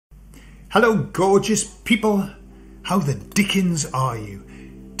Hello, gorgeous people. How the dickens are you?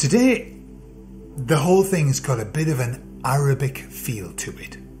 Today, the whole thing has got a bit of an Arabic feel to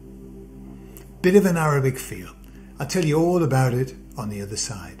it. Bit of an Arabic feel. I'll tell you all about it on the other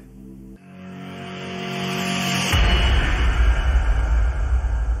side.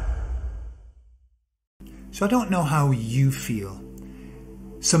 So I don't know how you feel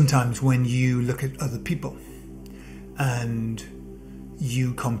sometimes when you look at other people and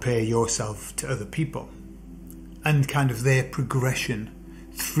you compare yourself to other people and kind of their progression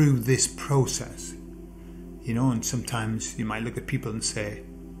through this process, you know, and sometimes you might look at people and say,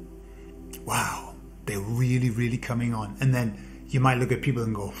 wow, they're really coming on. And then you might look at people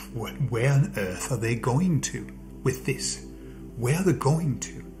and go, where on earth are they going to with this? Where are they going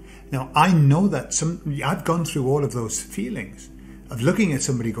to? Now, I know that I've gone through all of those feelings of looking at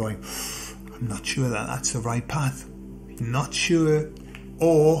somebody going, I'm not sure that that's the right path. Not sure.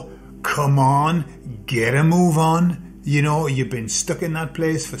 Or, come on, get a move on. You know, you've been stuck in that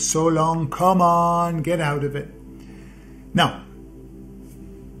place for so long. Come on, get out of it. Now,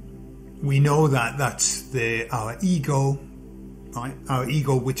 we know that that's our ego, right? Our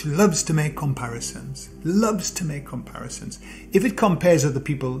ego, which loves to make comparisons. Loves to make comparisons. If it compares other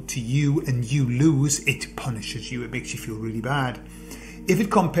people to you and you lose, it punishes you. It makes you feel really bad. If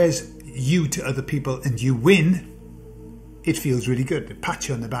it compares you to other people and you win, it feels really good. It pats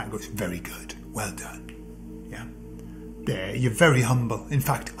you on the back and goes, very good, well done. Yeah, there, you're very humble. In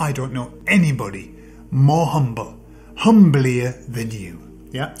fact, I don't know anybody more humblier than you.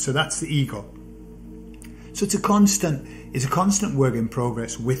 Yeah, so that's the ego. So it's a constant work in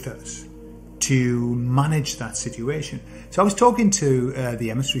progress with us to manage that situation. So I was talking to the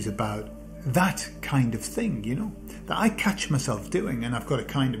emissaries about that kind of thing, you know, that I catch myself doing, and I've got to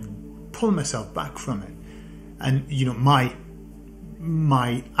kind of pull myself back from it. And, you know, my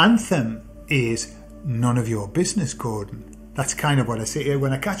anthem is none of your business, Gordon. That's kind of what I say.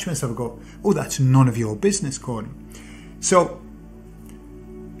 When I catch myself, I go, oh, that's none of your business, Gordon. So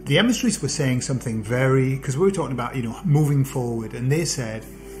the emissaries were saying something because we were talking about, you know, moving forward. And they said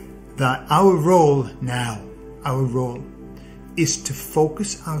that our role is to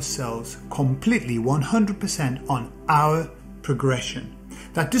focus ourselves completely 100% on our progression.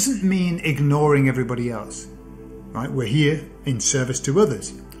 That doesn't mean ignoring everybody else. Right, we're here in service to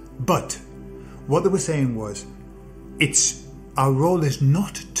others. But what they were saying was, our role is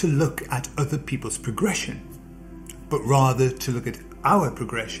not to look at other people's progression, but rather to look at our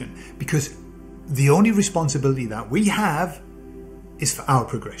progression, because the only responsibility that we have is for our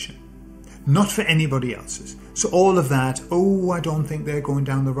progression, not for anybody else's. So all of that, oh, I don't think they're going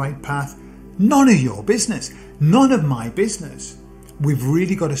down the right path. None of your business, none of my business. We've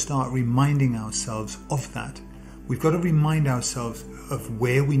really got to start reminding ourselves of that. We've got to remind ourselves of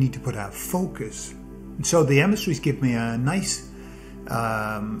where we need to put our focus. And so the emissaries give me a nice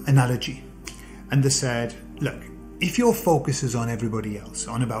analogy. And they said, look, if your focus is on everybody else,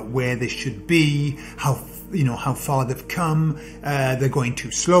 on about where they should be, how far they've come, they're going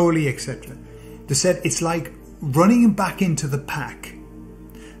too slowly, etc. They said it's like running back into the pack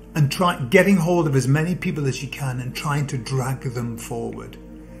and getting hold of as many people as you can and trying to drag them forward.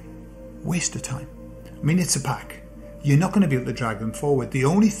 Waste of time. I mean, it's a pack. You're not going to be able to drag them forward. The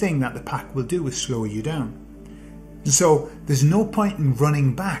only thing that the pack will do is slow you down. So there's no point in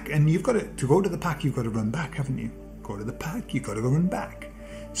running back. And you've got to go to the pack, you've got to run back, haven't you? Go to the pack, you've got to go run back.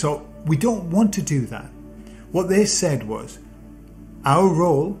 So we don't want to do that. What they said was, our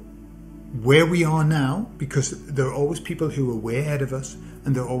role, where we are now, because there are always people who are way ahead of us,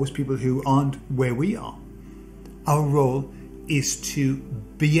 and there are always people who aren't where we are. Our role is to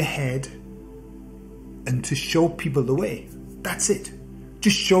be ahead and to show people the way. That's it.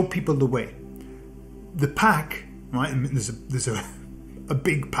 Just show people the way. The pack, right? I mean, there's a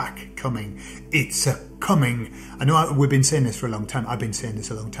big pack coming. It's coming. I know we've been saying this for a long time. I've been saying this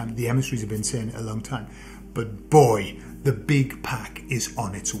a long time. The emissaries have been saying it a long time. But boy, the big pack is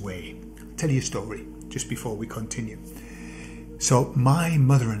on its way. I'll tell you a story just before we continue. So my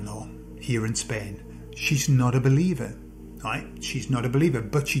mother-in-law here in Spain, she's not a believer. Right? She's not a believer,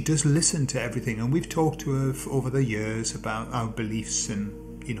 but she does listen to everything, and we've talked to her over the years about our beliefs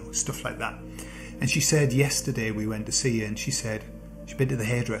and, you know, stuff like that. And she said yesterday we went to see her, and she said she'd been to the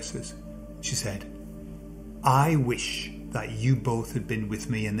hairdressers. She said, I wish that you both had been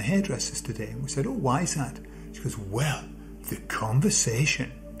with me in the hairdressers today. And we said, oh, why is that? She goes, well, the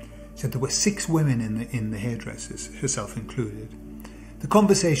conversation. She said there were 6 women in the hairdressers, herself included. The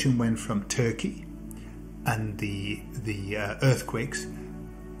conversation went from Turkey and the earthquakes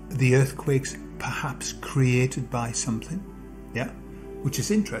perhaps created by something, yeah, which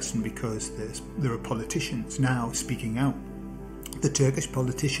is interesting because there are politicians now speaking out. The Turkish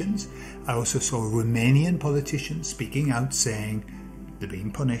politicians. I also saw Romanian politicians speaking out saying they're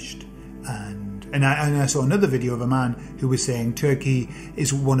being punished. And I saw another video of a man who was saying Turkey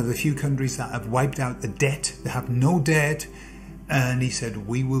is one of the few countries that have wiped out the debt. They have no debt. And he said,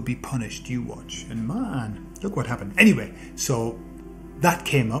 we will be punished, you watch. And man, look what happened. Anyway, so that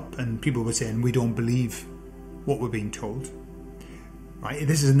came up and people were saying, we don't believe what we're being told. Right?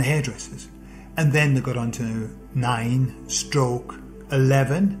 This is in the hairdressers. And then they got on to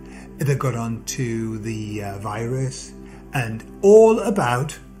 9/11. They got on to the virus and all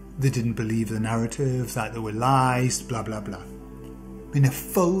about they didn't believe the narrative, that there were lies, blah, blah, blah. In a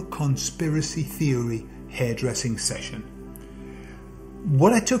full conspiracy theory hairdressing session.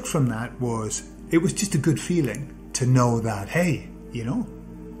 What I took from that was, it was just a good feeling to know that, hey, you know,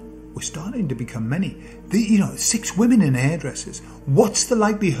 we're starting to become many. 6 women in hairdressers. What's the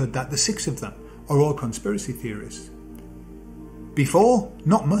likelihood that the 6 of them are all conspiracy theorists? Before,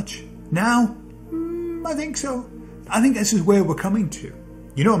 not much. Now, I think so. I think this is where we're coming to.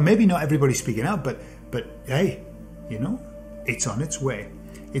 You know, maybe not everybody speaking out, but hey, you know, it's on its way.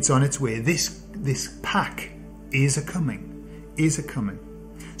 It's on its way. This pack is a coming.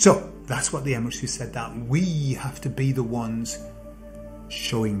 So that's what the Emirates said, that we have to be the ones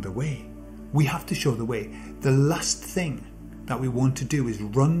showing the way. We have to show the way. The last thing that we want to do is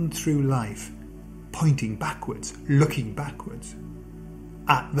run through life pointing backwards, looking backwards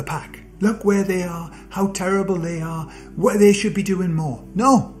at the pack. Look where they are, how terrible they are, where they should be doing more.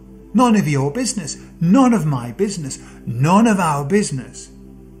 No, none of your business, none of my business, none of our business.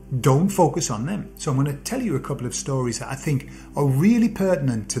 Don't focus on them. So I'm going to tell you a couple of stories that I think are really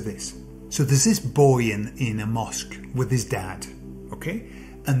pertinent to this. So there's this boy in a mosque with his dad, okay?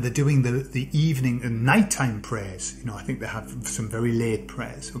 And they're doing the evening and nighttime prayers. You know, I think they have some very late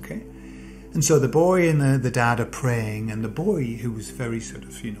prayers, okay? And so the boy and the dad are praying, and the boy, who was very sort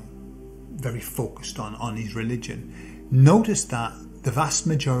of, you know, very focused on his religion, noticed that the vast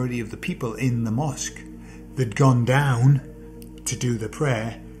majority of the people in the mosque, they'd gone down to do the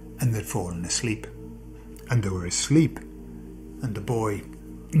prayer and they'd fallen asleep. And they were asleep. And the boy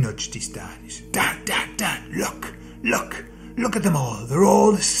nudged his dad. He said, Dad, look at them all. They're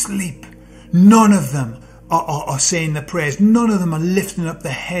all asleep. None of them are saying the prayers. None of them are lifting up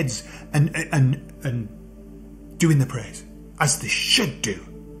their heads and doing the prayers as they should do.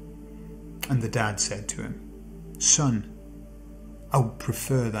 And the dad said to him, Son, I would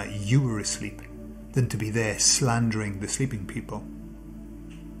prefer that you were asleep than to be there slandering the sleeping people.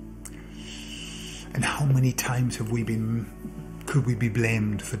 And how many times could we be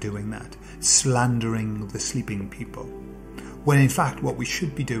blamed for doing that? Slandering the sleeping people. When in fact what we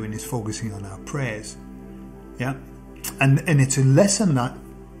should be doing is focusing on our prayers. Yeah? And it's a lesson that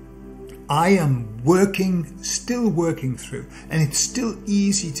I am still working through. And it's still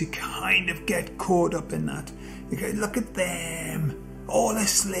easy to kind of get caught up in that. Okay, look at them, all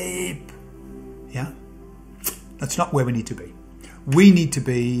asleep. Yeah? That's not where we need to be. We need to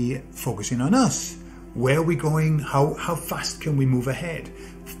be focusing on us. Where are we going? How fast can we move ahead?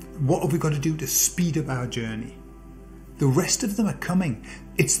 What have we got to do to speed up our journey? The rest of them are coming.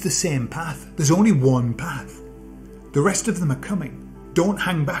 It's the same path. There's only one path. The rest of them are coming. Don't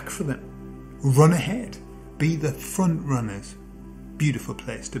hang back for them. Run ahead. Be the front runners. Beautiful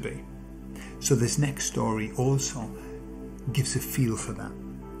place to be. So this next story also gives a feel for that.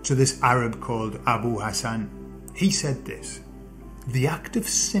 So this Arab called Abu Hassan, he said this: the act of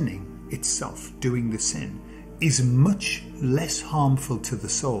sinning itself, doing the sin, is much less harmful to the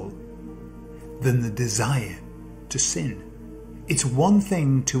soul than the desire to sin. It's one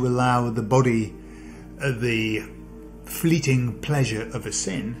thing to allow the body the fleeting pleasure of a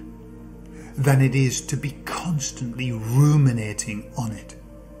sin than it is to be constantly ruminating on it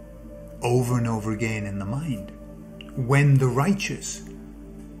over and over again in the mind. When the righteous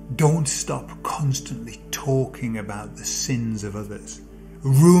don't stop constantly talking about the sins of others,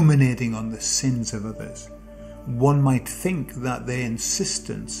 ruminating on the sins of others, one might think that their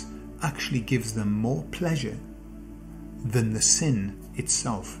insistence actually gives them more pleasure than the sin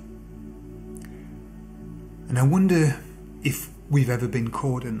itself. And I wonder if we've ever been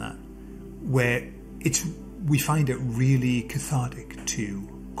caught in that, where we find it really cathartic to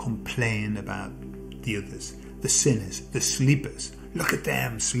complain about the others, the sinners, the sleepers. Look at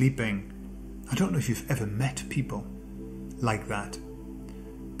them sleeping. I don't know if you've ever met people like that.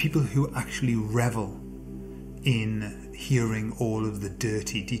 People who actually revel in hearing all of the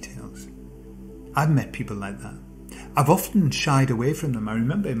dirty details. I've met people like that. I've often shied away from them. I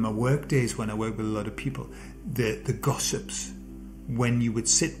remember in my work days when I worked with a lot of people, the gossips when you would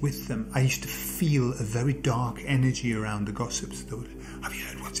sit with them, I used to feel a very dark energy around the gossips. They would, have you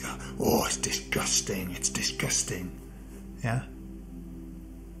heard what's... Oh, it's disgusting. It's disgusting. Yeah?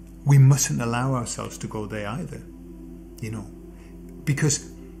 We mustn't allow ourselves to go there either. You know?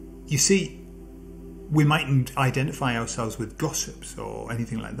 Because, you see, we mightn't identify ourselves with gossips or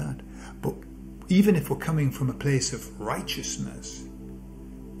anything like that. But even if we're coming from a place of righteousness,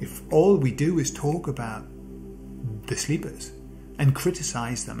 if all we do is talk about the sleepers and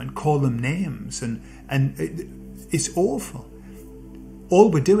criticize them and call them names, and it's awful. All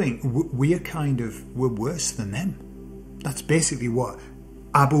we're doing, we're worse than them. That's basically what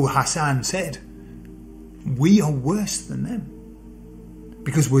Abu Hassan said. We are worse than them.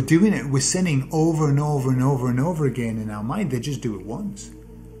 Because we're doing it, we're sinning over and over and over and over again in our mind. They just do it once.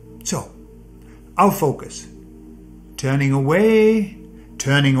 So, our focus, turning away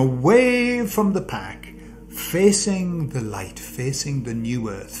from the pack, facing the light, facing the new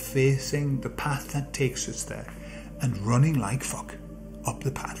earth, facing the path that takes us there, and running like fuck up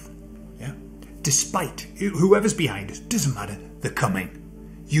the path. Yeah? Despite whoever's behind us, doesn't matter, they're coming.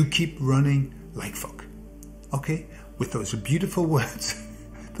 You keep running like fuck. Okay? With those beautiful words,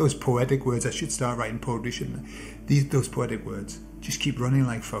 those poetic words. I should start writing poetry, shouldn't I? Those poetic words. Just keep running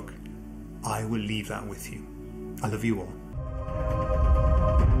like fuck. I will leave that with you. I love you all.